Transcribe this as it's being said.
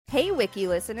Hey, Wiki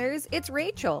listeners, it's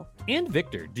Rachel. And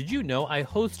Victor, did you know I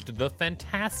host the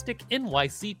fantastic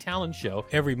NYC Talent Show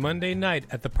every Monday night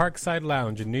at the Parkside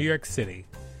Lounge in New York City?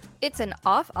 It's an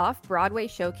off-Broadway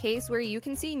showcase where you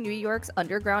can see New York's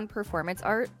underground performance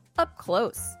art up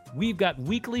close. We've got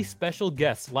weekly special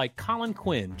guests like Colin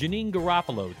Quinn, Janine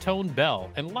Garofalo, Tone Bell,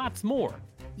 and lots more.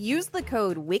 Use the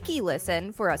code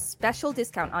WIKILISTEN for a special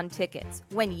discount on tickets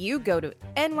when you go to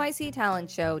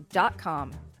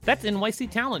nyctalentshow.com. That's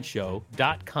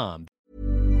nyctalentshow.com.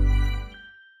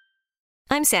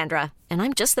 I'm Sandra, and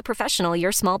I'm just the professional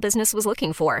your small business was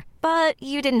looking for. But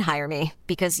you didn't hire me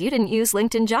because you didn't use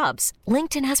LinkedIn Jobs.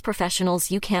 LinkedIn has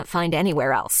professionals you can't find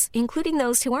anywhere else, including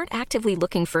those who aren't actively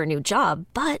looking for a new job,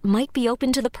 but might be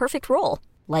open to the perfect role,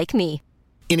 like me.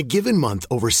 In a given month,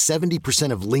 over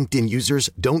 70% of LinkedIn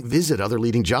users don't visit other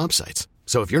leading job sites.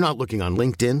 So if you're not looking on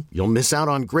LinkedIn, you'll miss out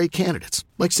on great candidates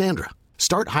like Sandra.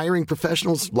 Start hiring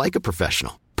professionals like a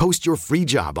professional. Post your free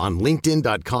job on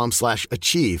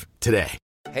linkedin.com/achieve today.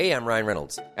 Hey, I'm Ryan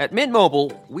Reynolds. At Mint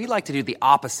Mobile, we like to do the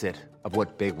opposite of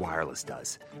what Big Wireless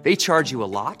does. They charge you a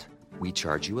lot, we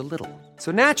charge you a little. So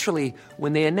naturally,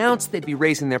 when they announced they'd be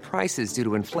raising their prices due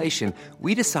to inflation,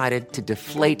 we decided to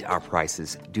deflate our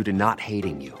prices due to not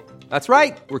hating you. That's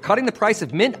right. We're cutting the price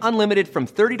of Mint Unlimited from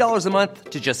 $30 a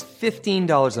month to just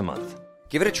 $15 a month.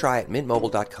 Give it a try at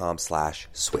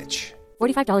mintmobile.com/switch.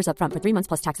 $45 up front for 3 months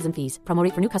plus taxes and fees. Promo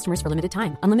rate for new customers for limited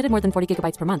time. Unlimited more than 40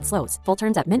 gigabytes per month. Slows full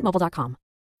terms at mintmobile.com.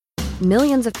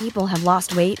 Millions of people have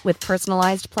lost weight with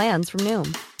personalized plans from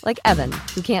Noom. Like Evan,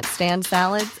 who can't stand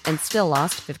salads and still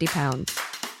lost 50 pounds.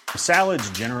 Salads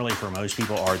generally for most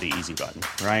people are the easy button,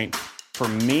 right? For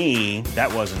me,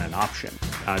 that wasn't an option.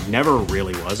 I never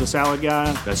really was a salad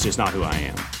guy. That's just not who I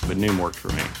am. But Noom worked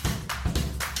for me.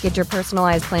 Get your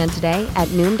personalized plan today at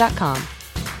Noom.com.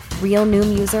 Real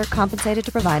Noom user compensated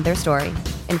to provide their story.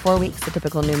 In 4 weeks, the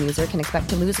typical Noom user can expect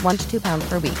to lose 1 to 2 pounds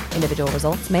per week. Individual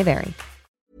results may vary.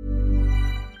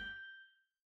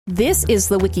 This is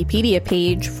the Wikipedia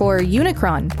page for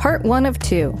UNICRON, part 1 of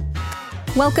 2.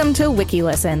 Welcome to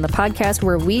WikiListen, the podcast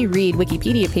where we read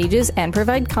Wikipedia pages and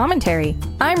provide commentary.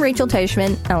 I'm Rachel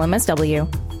Teichman, LMSW.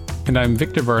 And I'm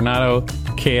Victor Varnado,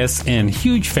 KSN,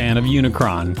 huge fan of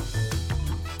UNICRON.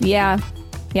 Yeah,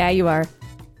 you are.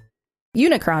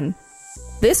 UNICRON.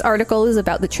 This article is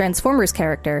about the Transformers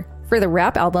character. For the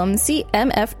rap album, see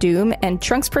MF Doom and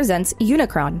Trunks Presents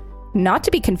UNICRON, not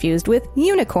to be confused with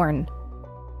Unicorn.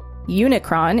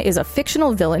 UNICRON is a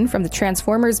fictional villain from the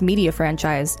Transformers media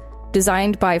franchise.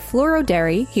 Designed by Floro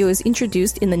Derry, he was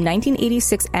introduced in the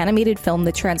 1986 animated film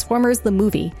The Transformers the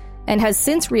Movie, and has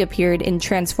since reappeared in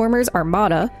Transformers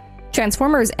Armada,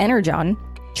 Transformers Energon,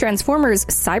 Transformers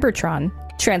Cybertron,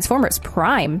 Transformers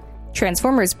Prime,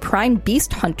 Transformers Prime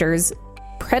Beast Hunters,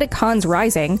 Predacons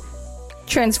Rising,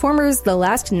 Transformers The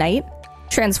Last Knight,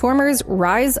 Transformers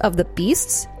Rise of the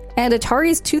Beasts, and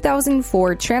Atari's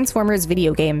 2004 Transformers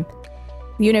video game.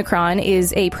 UNICRON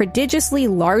is a prodigiously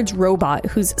large robot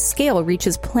whose scale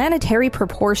reaches planetary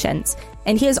proportions,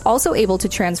 and he is also able to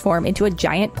transform into a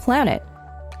giant planet.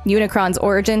 UNICRON's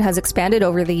origin has expanded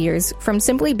over the years, from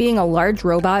simply being a large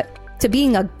robot to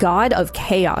being a god of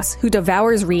chaos who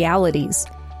devours realities.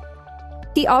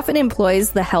 He often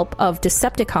employs the help of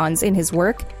Decepticons in his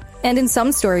work, and in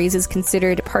some stories is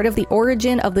considered part of the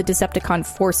origin of the Decepticon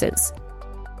forces.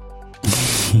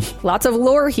 Lots of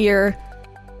lore here.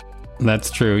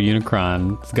 That's true.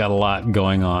 UNICRON's got a lot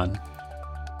going on.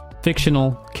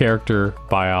 Fictional character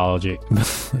biology.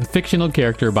 Fictional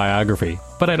character biography.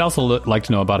 But I'd also like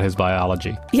to know about his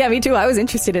biology. Yeah, me too. I was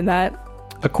interested in that.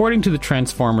 According to the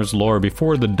Transformers lore,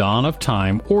 before the dawn of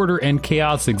time, order and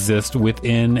chaos exist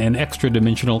within an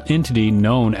extra-dimensional entity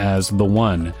known as the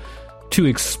One. To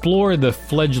explore the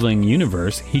fledgling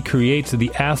universe, he creates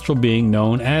the astral being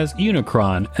known as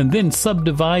UNICRON, and then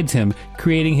subdivides him,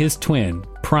 creating his twin,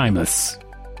 Primus.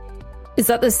 Is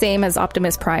that the same as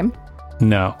Optimus Prime?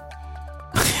 No.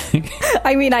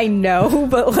 I mean, I know,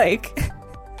 but like...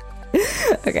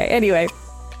 Okay, anyway.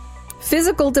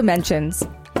 Physical dimensions.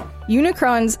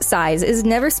 UNICRON's size is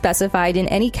never specified in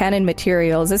any canon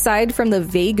materials aside from the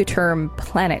vague term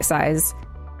planet size.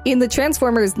 In the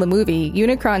Transformers the movie,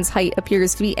 UNICRON's height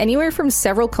appears to be anywhere from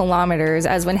several kilometers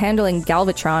as when handling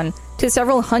Galvatron to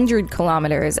several hundred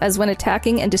kilometers as when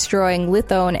attacking and destroying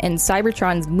Lithone and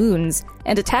Cybertron's moons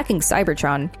and attacking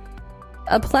Cybertron.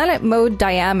 A planet mode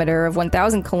diameter of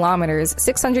 1,000 kilometers,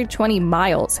 620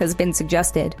 miles, has been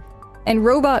suggested, and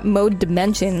robot mode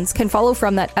dimensions can follow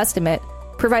from that estimate,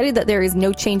 provided that there is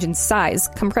no change in size,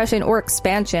 compression, or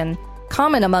expansion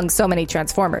common among so many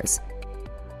Transformers.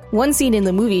 One scene in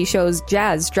the movie shows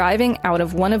Jazz driving out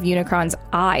of one of UNICRON's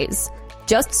eyes.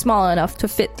 just small enough to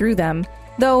fit through them,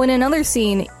 though in another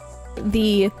scene,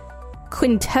 the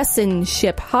quintessence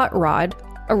ship Hot Rod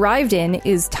arrived in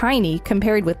is tiny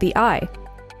compared with the Eye.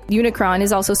 UNICRON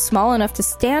is also small enough to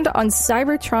stand on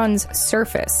Cybertron's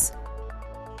surface.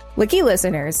 Wiki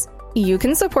listeners, you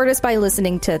can support us by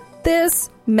listening to this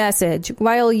message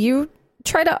while you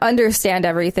try to understand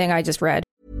everything I just read.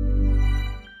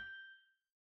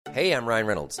 Hey, I'm Ryan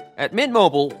Reynolds. At Mint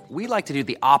Mobile, we like to do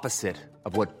the opposite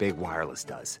of what Big Wireless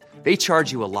does. They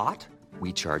charge you a lot,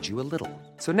 we charge you a little.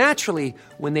 So naturally,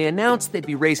 when they announced they'd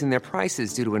be raising their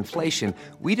prices due to inflation,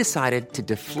 we decided to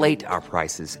deflate our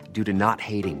prices due to not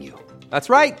hating you. That's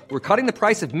right. We're cutting the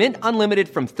price of Mint Unlimited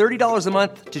from $30 a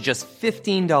month to just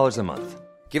 $15 a month.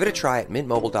 Give it a try at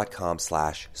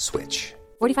mintmobile.com/switch.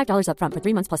 $45 up front for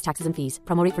 3 months plus taxes and fees.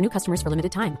 Promo rate for new customers for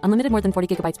limited time. Unlimited more than 40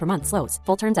 gigabytes per month. Slows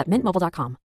full terms at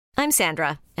mintmobile.com. I'm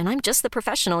Sandra, and I'm just the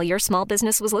professional your small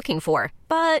business was looking for.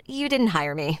 But you didn't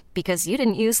hire me because you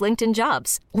didn't use LinkedIn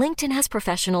Jobs. LinkedIn has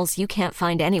professionals you can't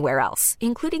find anywhere else,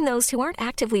 including those who aren't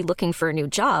actively looking for a new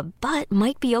job, but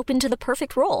might be open to the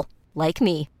perfect role, like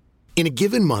me. In a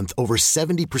given month, over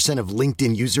 70% of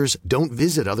LinkedIn users don't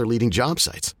visit other leading job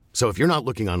sites. So if you're not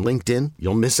looking on LinkedIn,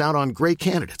 you'll miss out on great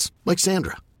candidates like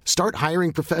Sandra. Start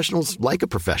hiring professionals like a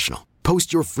professional.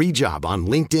 Post your free job on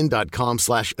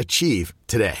linkedin.com/achieve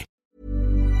today.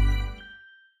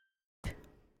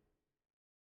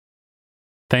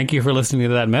 Thank you for listening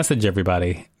to that message,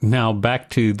 everybody. Now back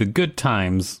to the good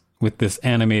times with this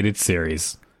animated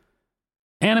series.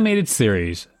 Animated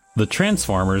series, The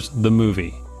Transformers, the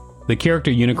movie. The character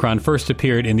UNICRON first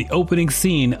appeared in the opening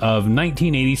scene of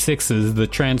 1986's The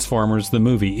Transformers the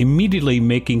movie, immediately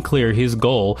making clear his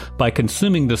goal by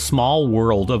consuming the small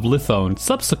world of Lithone.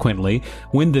 Subsequently,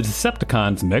 when the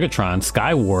Decepticons Megatron,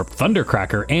 Skywarp,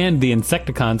 Thundercracker, and the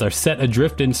Insecticons are set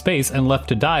adrift in space and left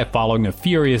to die following a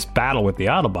furious battle with the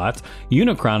Autobots,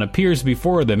 UNICRON appears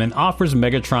before them and offers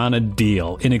Megatron a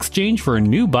deal. In exchange for a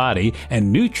new body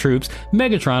and new troops,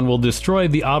 Megatron will destroy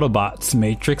the Autobots'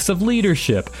 matrix of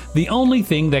leadership, the only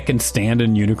thing that can stand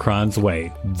in Unicron's way.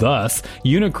 Thus,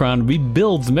 Unicron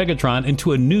rebuilds Megatron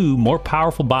into a new, more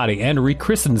powerful body and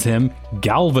rechristens him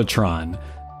Galvatron.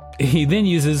 He then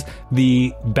uses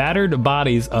the battered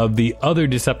bodies of the other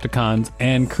Decepticons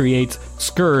and creates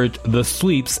Scourge, the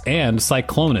Sweeps, and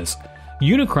Cyclonus.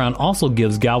 Unicron also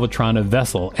gives Galvatron a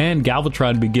vessel, and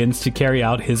Galvatron begins to carry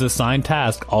out his assigned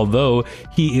task, although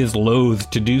he is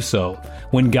loath to do so.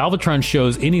 When Galvatron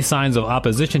shows any signs of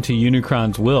opposition to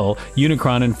Unicron's will,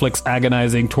 Unicron inflicts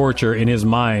agonizing torture in his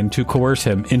mind to coerce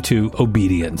him into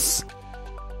obedience.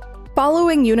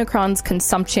 Following Unicron's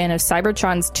consumption of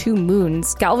Cybertron's 2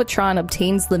 moons, Galvatron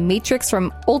obtains the Matrix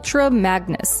from Ultra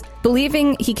Magnus,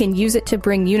 believing he can use it to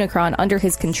bring Unicron under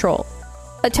his control.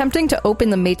 Attempting to open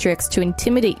the Matrix to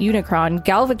intimidate Unicron,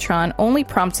 Galvatron only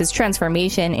prompts his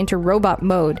transformation into robot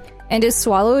mode and is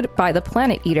swallowed by the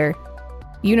Planet Eater.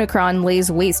 Unicron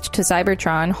lays waste to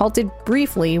Cybertron, halted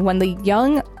briefly when the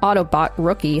young Autobot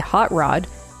rookie Hot Rod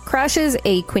crashes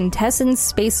a quintessence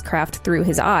spacecraft through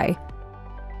his eye.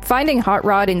 Finding Hot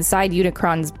Rod inside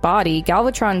Unicron's body,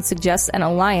 Galvatron suggests an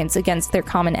alliance against their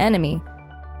common enemy.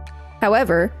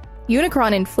 However,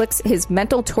 Unicron inflicts his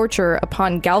mental torture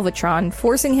upon Galvatron,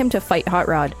 forcing him to fight Hot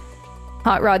Rod.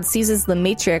 Hot Rod seizes the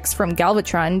Matrix from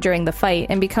Galvatron during the fight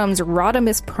and becomes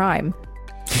Rodimus Prime.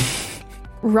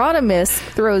 Rodimus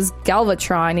throws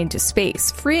Galvatron into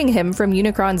space, freeing him from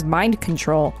Unicron's mind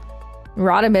control.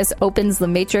 Rodimus opens the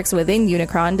Matrix within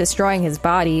Unicron, destroying his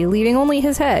body, leaving only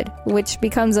his head, which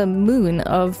becomes a moon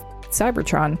of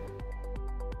Cybertron.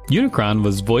 Unicron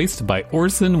was voiced by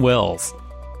Orson Welles.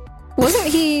 Wasn't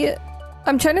he...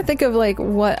 I'm trying to think of, like,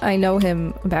 what I know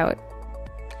him about.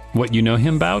 What you know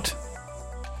him about?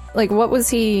 Like, what was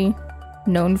he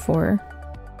known for?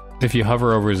 If you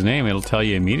hover over his name, it'll tell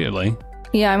you immediately.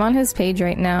 Yeah, I'm on his page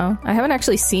right now. I haven't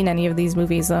actually seen any of these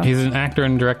movies, though. He's an actor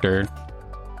and director.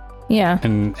 Yeah.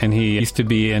 And he used to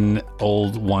be in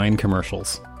old wine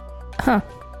commercials. Huh.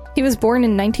 He was born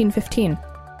in 1915.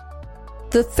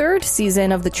 The third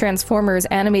season of the Transformers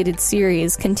animated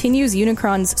series continues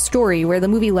Unicron's story where the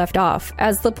movie left off,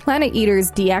 as the Planet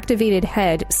Eater's deactivated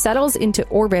head settles into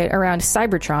orbit around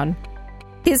Cybertron.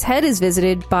 His head is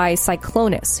visited by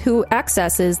Cyclonus, who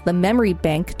accesses the memory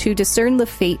bank to discern the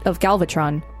fate of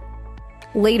Galvatron.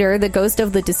 Later, the ghost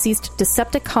of the deceased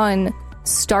Decepticon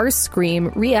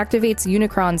Starscream reactivates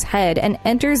Unicron's head and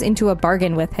enters into a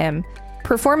bargain with him,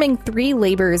 performing 3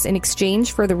 labors in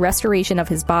exchange for the restoration of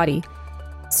his body.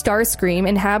 Starscream,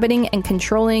 inhabiting and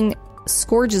controlling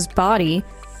Scourge's body,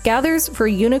 gathers for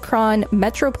Unicron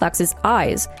Metroplex's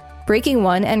eyes, breaking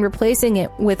one and replacing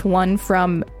it with one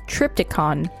from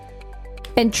Triptychon.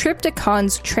 and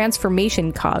Trypticon's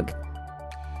transformation cog.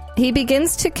 He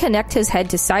begins to connect his head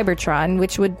to Cybertron,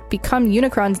 which would become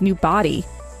Unicron's new body.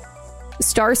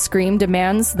 Starscream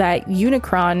demands that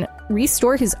Unicron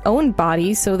restore his own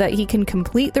body so that he can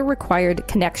complete the required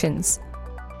connections.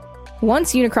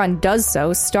 Once Unicron does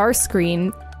so,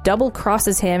 Starscream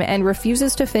double-crosses him and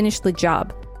refuses to finish the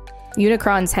job.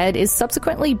 Unicron's head is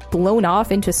subsequently blown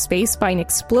off into space by an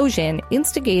explosion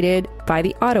instigated by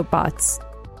the Autobots.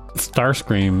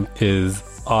 Starscream is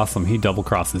awesome. He double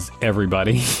crosses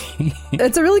everybody.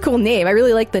 That's a really cool name. I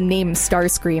really like the name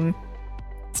Starscream.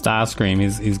 Starscream,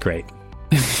 he's great.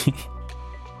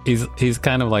 he's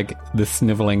kind of like the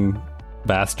sniveling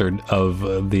bastard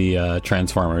of the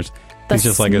Transformers. He's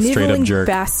just like a straight up jerk.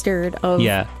 Bastard of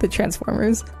the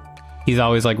Transformers. He's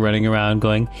always like running around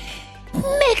going,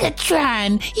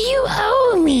 Megatron, you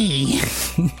owe me.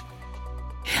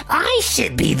 I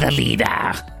should be the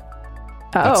leader.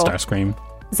 That's Starscream.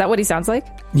 Is that what he sounds like?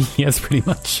 Yes, pretty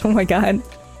much. Oh my god.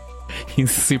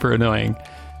 He's super annoying.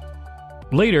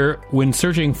 Later, when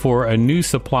searching for a new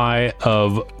supply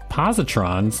of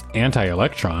positrons,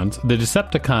 anti-electrons, the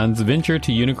Decepticons venture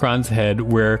to Unicron's head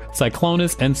where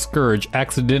Cyclonus and Scourge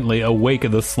accidentally awake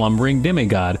the slumbering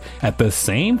demigod. At the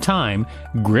same time,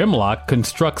 Grimlock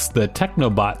constructs the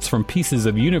Technobots from pieces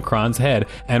of Unicron's head,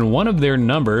 and one of their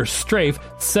number, Strafe,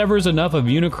 severs enough of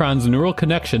Unicron's neural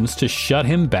connections to shut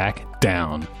him back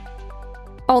down.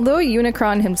 Although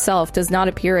Unicron himself does not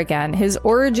appear again, his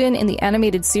origin in the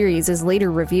animated series is later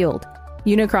revealed.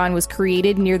 Unicron was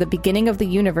created near the beginning of the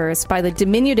universe by the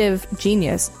diminutive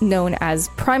genius known as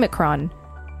Primicron,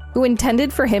 who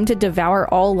intended for him to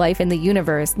devour all life in the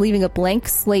universe, leaving a blank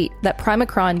slate that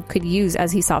Primicron could use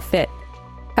as he saw fit.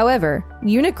 However,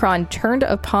 Unicron turned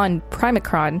upon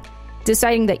Primicron,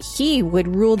 deciding that he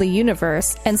would rule the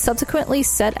universe, and subsequently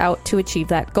set out to achieve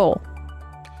that goal.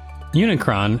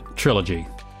 Unicron Trilogy.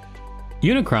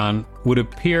 Unicron would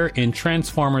appear in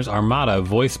Transformers Armada,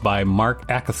 voiced by Mark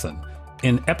Atkinson.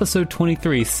 In episode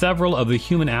 23, several of the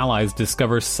human allies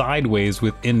discover sideways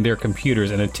within their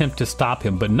computers and attempt to stop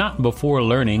him, but not before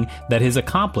learning that his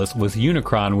accomplice was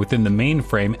Unicron within the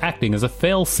mainframe, acting as a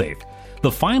failsafe.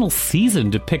 The final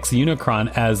season depicts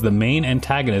Unicron as the main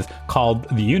antagonist, called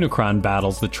the Unicron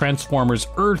Battles. The Transformers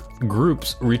Earth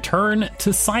groups return to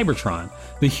Cybertron.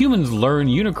 The humans learn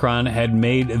Unicron had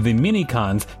made the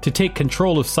Minicons to take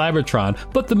control of Cybertron,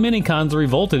 but the Minicons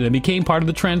revolted and became part of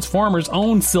the Transformers'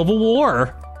 own civil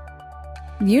war.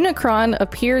 Unicron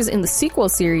appears in the sequel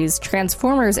series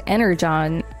Transformers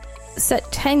Energon,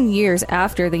 set 10 years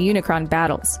after the Unicron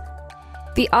battles.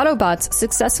 The Autobots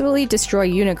successfully destroy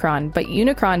Unicron, but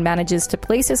Unicron manages to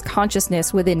place his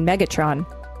consciousness within Megatron.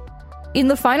 In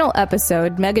the final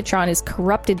episode, Megatron is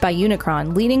corrupted by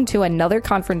Unicron, leading to another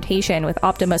confrontation with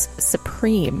Optimus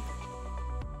Supreme.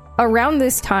 Around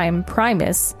this time,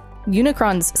 Primus,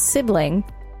 Unicron's sibling...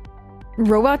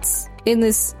 Robots in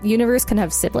this universe can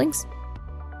have siblings?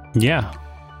 Yeah.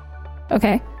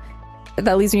 Okay.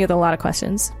 That leaves me with a lot of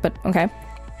questions, but okay.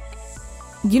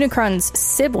 Unicron's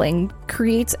sibling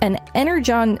creates an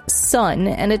Energon sun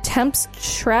and attempts to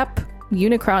trap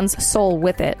Unicron's soul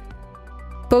with it.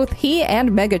 Both he and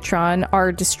Megatron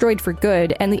are destroyed for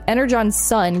good, and the Energon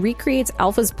sun recreates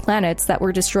Alpha's planets that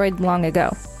were destroyed long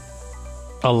ago.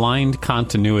 Aligned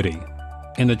continuity.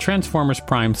 In the Transformers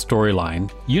Prime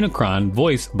storyline, Unicron,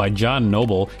 voiced by John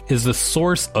Noble, is the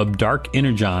source of Dark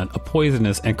Energon, a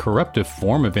poisonous and corruptive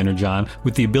form of Energon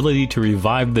with the ability to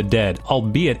revive the dead,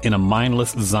 albeit in a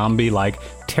mindless zombie-like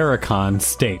Terracon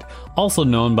state. Also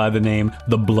known by the name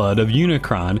The Blood of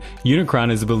Unicron,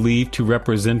 Unicron is believed to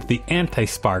represent the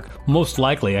Anti-Spark, most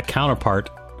likely a counterpart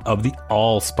of the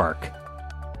All-Spark.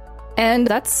 And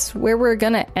that's where we're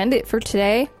gonna end it for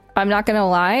today. I'm not going to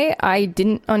lie, I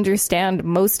didn't understand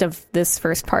most of this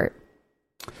first part.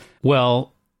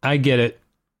 Well, I get it.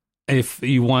 If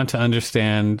you want to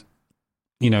understand,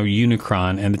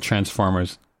 Unicron and the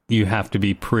Transformers, you have to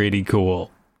be pretty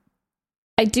cool.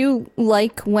 I do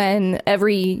like when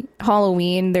every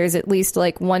Halloween there's at least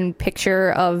like one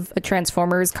picture of a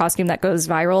Transformers costume that goes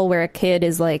viral where a kid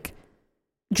is like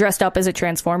dressed up as a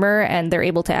Transformer and they're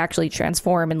able to actually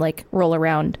transform and like roll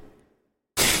around.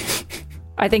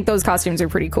 I think those costumes are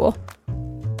pretty cool.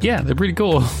 Yeah, they're pretty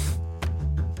cool.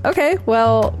 Okay,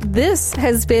 well, this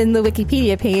has been the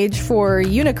Wikipedia page for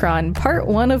Unicron, part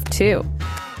 1 of 2.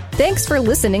 Thanks for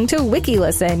listening to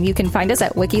WikiListen. You can find us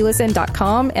at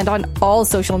wikilisten.com and on all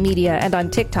social media and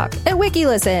on TikTok at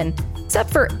WikiListen,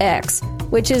 except for X,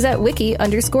 which is at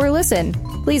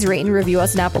wiki_listen. Please rate and review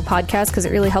us on Apple Podcasts because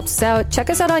it really helps us out.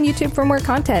 Check us out on YouTube for more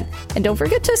content. And don't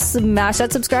forget to smash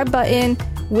that subscribe button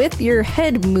with your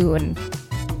head moon.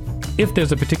 If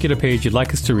there's a particular page you'd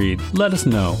like us to read, let us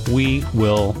know. We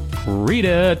will read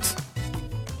it.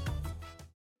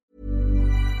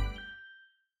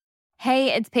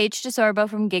 Hey, it's Paige DeSorbo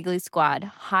from Giggly Squad.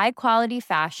 High quality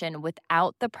fashion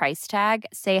without the price tag.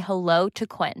 Say hello to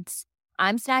Quince.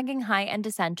 I'm snagging high-end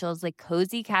essentials like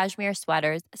cozy cashmere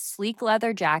sweaters, sleek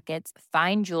leather jackets,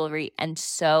 fine jewelry, and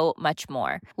so much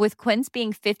more. With Quince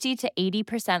being 50 to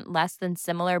 80% less than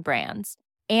similar brands.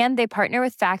 And they partner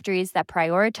with factories that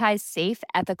prioritize safe,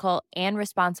 ethical, and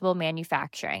responsible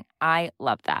manufacturing. I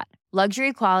love that.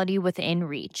 Luxury quality within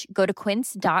reach. Go to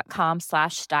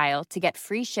quince.com/style to get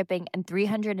free shipping and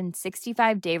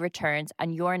 365-day returns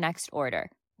on your next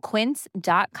order.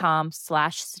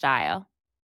 Quince.com/style.